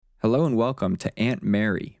Hello and welcome to Aunt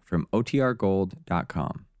Mary from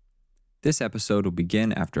OTRGold.com. This episode will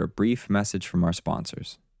begin after a brief message from our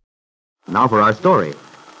sponsors. Now for our story.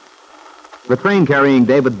 The train carrying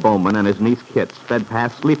David Bowman and his niece Kitt sped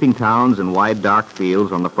past sleeping towns and wide dark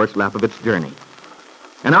fields on the first lap of its journey.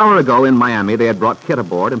 An hour ago in Miami, they had brought Kitt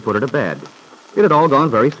aboard and put her to bed. It had all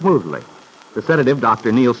gone very smoothly. The sedative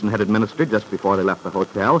Dr. Nielsen had administered just before they left the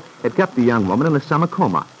hotel had kept the young woman in a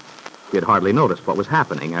semi-coma. She had hardly noticed what was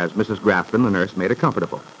happening as Mrs. Grafton, the nurse, made her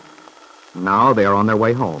comfortable. Now they are on their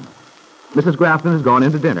way home. Mrs. Grafton has gone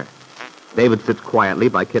in to dinner. David sits quietly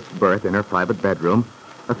by Kitt's berth in her private bedroom,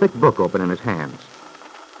 a thick book open in his hands.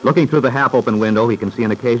 Looking through the half-open window, he can see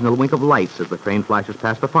an occasional wink of lights as the train flashes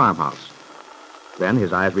past the farmhouse. Then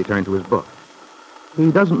his eyes return to his book.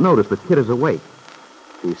 He doesn't notice that Kitt is awake.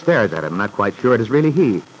 She stares at him, not quite sure it is really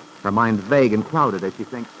he. Her mind vague and clouded as she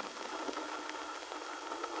thinks,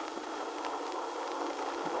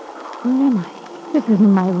 where am I? This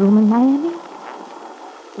isn't my room in Miami.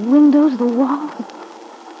 The windows, the walls,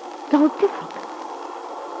 it's all different.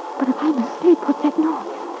 But if I'm asleep, what's that noise?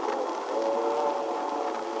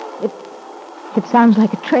 It sounds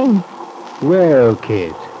like a train. Well,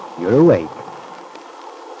 Kitt, you're awake.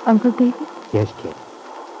 Uncle David? Yes, Kitt.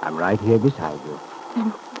 I'm right here beside you.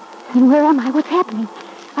 And where am I? What's happening?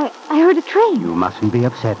 I heard a train. You mustn't be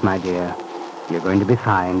upset, my dear. You're going to be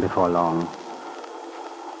fine before long.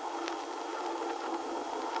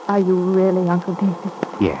 Are you really Uncle David?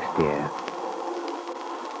 Yes, dear.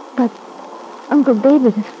 But Uncle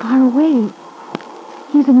David is far away.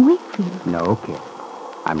 He's in Wakefield. No, Kitt.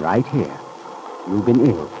 I'm right here. You've been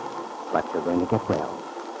ill, but you're going to get well.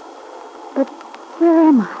 But where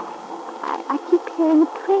am I? I keep hearing a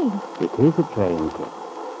train. It is a train, Kitt.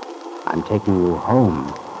 I'm taking you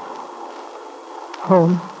home.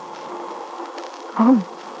 Home? Home?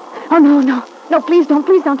 Oh, no. No, please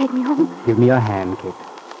don't take me home. Give me your hand, Kitt.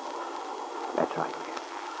 That's right.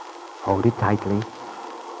 Hold it tightly.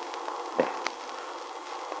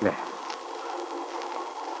 There.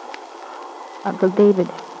 Uncle David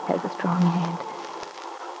has a strong hand.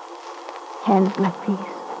 Hands like these.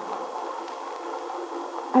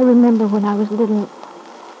 I remember when I was little,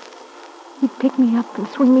 he'd pick me up and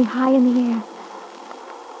swing me high in the air.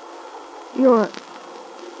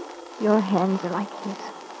 Your hands are like his.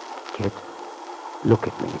 Kitt, look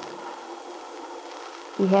at me.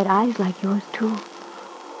 He had eyes like yours, too.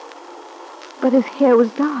 But his hair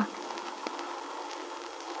was dark.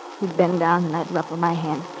 He'd bend down and I'd ruffle my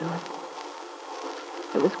hands through it.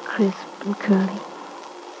 It was crisp and curly.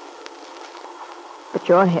 But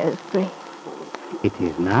your hair is gray. It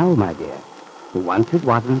is now, my dear. Once it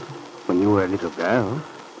wasn't when you were a little girl.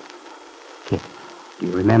 Kitt, do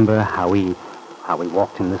you remember how we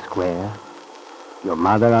walked in the square? Your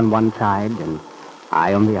mother on one side and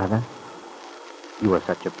I on the other? You were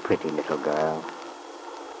such a pretty little girl.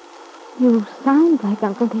 You sound like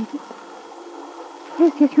Uncle David.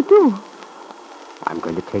 Yes, you do. I'm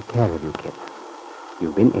going to take care of you, Kitt.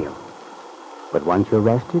 You've been ill. But once you're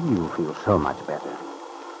rested, you'll feel so much better.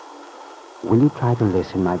 Will you try to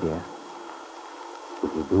listen, my dear?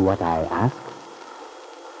 Will you do what I ask?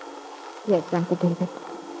 Yes, Uncle David.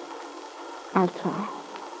 I'll try.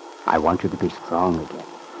 I want you to be strong again.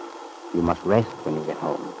 You must rest when you get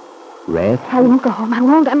home. Rest? I won't go home. I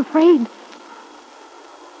won't. I'm afraid.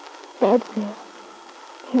 Dad's there.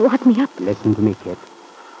 He locked me up. Listen to me, Kitt.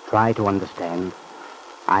 Try to understand.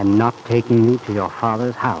 I'm not taking you to your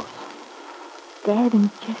father's house. Dad and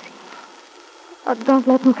Jessie. Oh, don't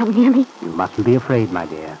let them come near me. You mustn't be afraid, my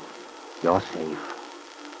dear. You're safe.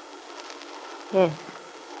 Yes.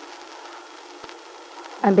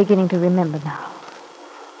 I'm beginning to remember now.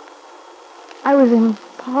 I was in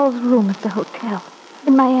Paul's room at the hotel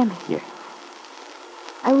in Miami. Yes.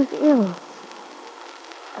 I was ill.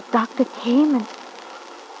 A doctor came and...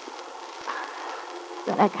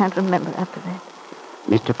 Then I can't remember after that.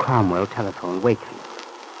 Mr. Cromwell telephoned Wakefield.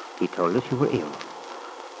 He told us you were ill.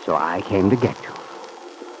 So I came to get you.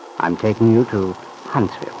 I'm taking you to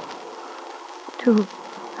Huntsville. To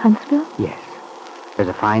Huntsville? Yes. There's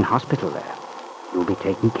a fine hospital there. You'll be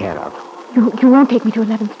taken care of. You won't take me to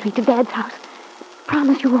 11th Street, to Dad's house.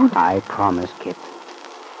 Promise you won't. I promise, Kitt.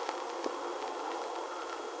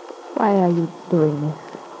 Why are you doing this?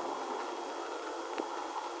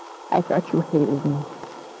 I thought you hated me.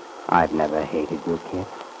 I've never hated you, Kitt.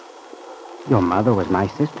 Your mother was my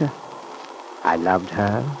sister. I loved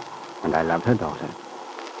her, and I loved her daughter.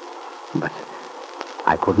 But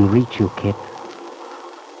I couldn't reach you, Kitt.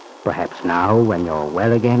 Perhaps now, when you're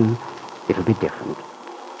well again, it'll be different.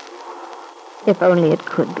 If only it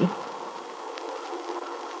could be.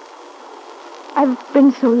 I've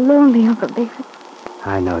been so lonely, Uncle David.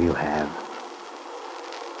 I know you have.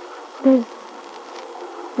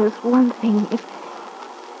 There's one thing.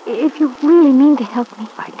 If you really mean to help me.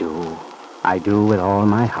 I do. I do with all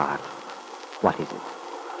my heart. What is it?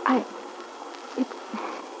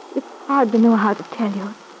 It's hard to know how to tell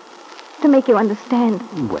you. To make you understand.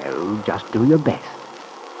 Well, just do your best.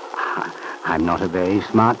 I'm not a very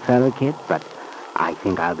smart fellow, Kitt, but I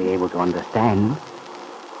think I'll be able to understand.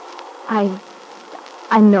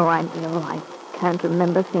 I know I'm ill. I can't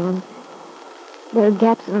remember things. There are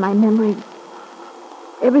gaps in my memory.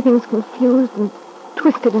 Everything's confused and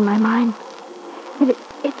twisted in my mind.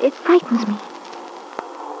 It frightens me.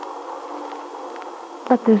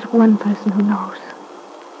 But there's one person who knows.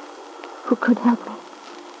 Who could help me.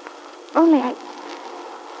 Only I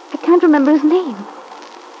can't remember his name.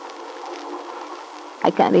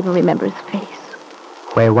 I can't even remember his face.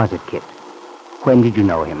 Where was it, Kitt? When did you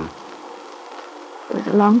know him? It was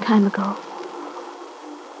a long time ago.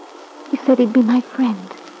 He said he'd be my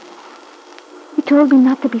friend. He told me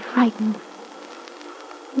not to be frightened.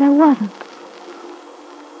 And I wasn't.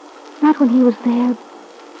 Not when he was there.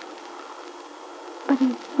 But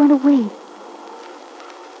he went away.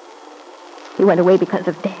 He went away because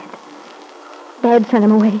of Dad. Dad sent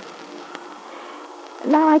him away.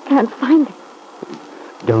 Now I can't find him.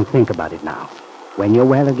 Don't think about it now. When you're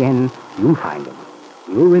well again, you'll find him.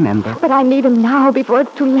 You'll remember. But I need him now before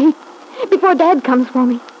it's too late. Before Dad comes for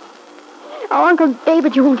me. Oh, Uncle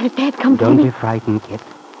David, you won't let Dad come for Don't me. be frightened, Kitt.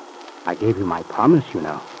 I gave you my promise, you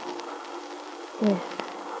know. Yes.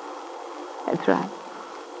 That's right.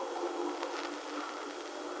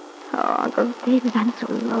 Oh, Uncle David, I'm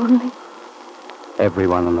so lonely.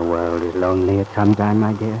 Everyone in the world is lonely at some time,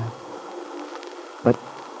 my dear. But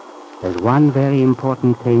there's one very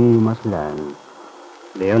important thing you must learn.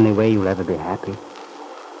 The only way you'll ever be happy.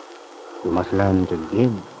 You must learn to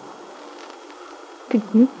give. To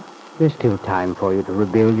you? There's still time for you to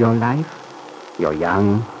rebuild your life. You're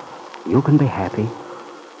young. You can be happy.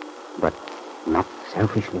 But not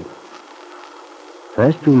selfishly.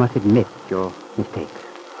 First, you must admit your mistakes.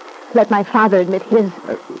 Let my father admit his.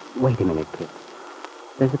 Wait a minute, Kitt.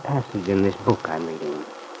 There's a passage in this book I'm reading.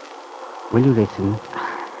 Will you listen?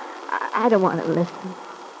 I don't want to listen.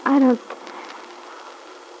 I don't...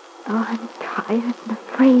 Oh, I'm tired and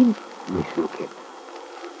afraid. Listen, Kitt.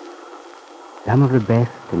 Some of the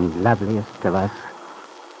best and loveliest of us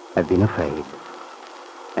have been afraid.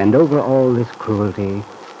 And over all this cruelty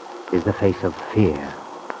is the face of fear.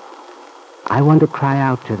 I want to cry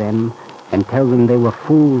out to them and tell them they were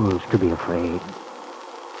fools to be afraid.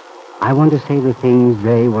 I want to say the things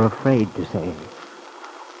they were afraid to say.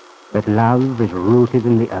 That love is rooted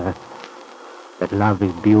in the earth. That love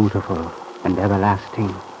is beautiful and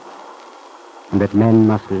everlasting. And that men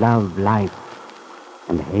must love life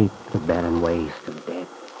and hate the barren waste of death.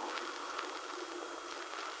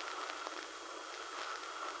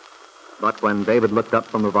 But when David looked up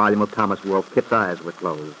from the volume of Thomas Wolfe, Kitt's eyes were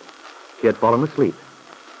closed. She had fallen asleep.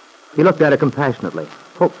 He looked at her compassionately,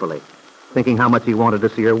 hopefully, thinking how much he wanted to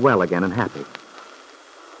see her well again and happy.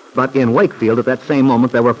 But in Wakefield, at that same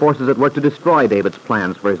moment, there were forces at work to destroy David's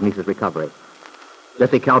plans for his niece's recovery.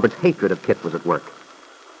 Jessie Calvert's hatred of Kitt was at work.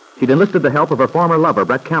 She'd enlisted the help of her former lover,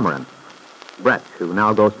 Brett Cameron. Brett, who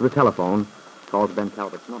now goes to the telephone, calls Ben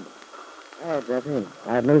Calvert's number. Hey, Jesse,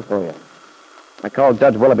 I have news for you. I called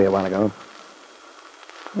Judge Willoughby a while ago.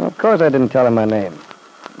 Well, of course I didn't tell him my name.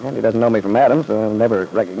 And he doesn't know me from Adam, so I'll never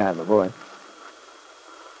recognize my voice.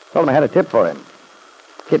 Told him I had a tip for him.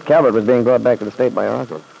 Kitt Calvert was being brought back to the state by her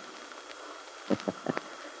uncle.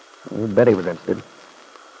 You bet he was interested.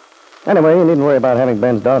 Anyway, you needn't worry about having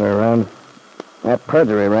Ben's daughter around. That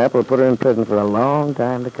perjury rap will put her in prison for a long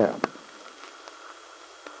time to come.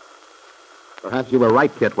 Perhaps you were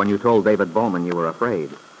right, Kitt, when you told David Bowman you were afraid.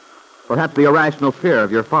 Perhaps the irrational fear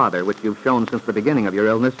of your father, which you've shown since the beginning of your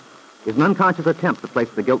illness, is an unconscious attempt to place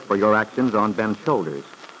the guilt for your actions on Ben's shoulders.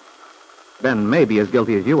 Ben may be as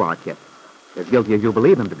guilty as you are, Kitt, as guilty as you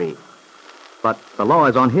believe him to be. But the law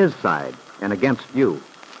is on his side and against you.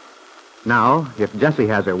 Now, if Jessie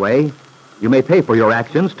has her way, you may pay for your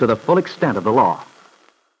actions to the full extent of the law.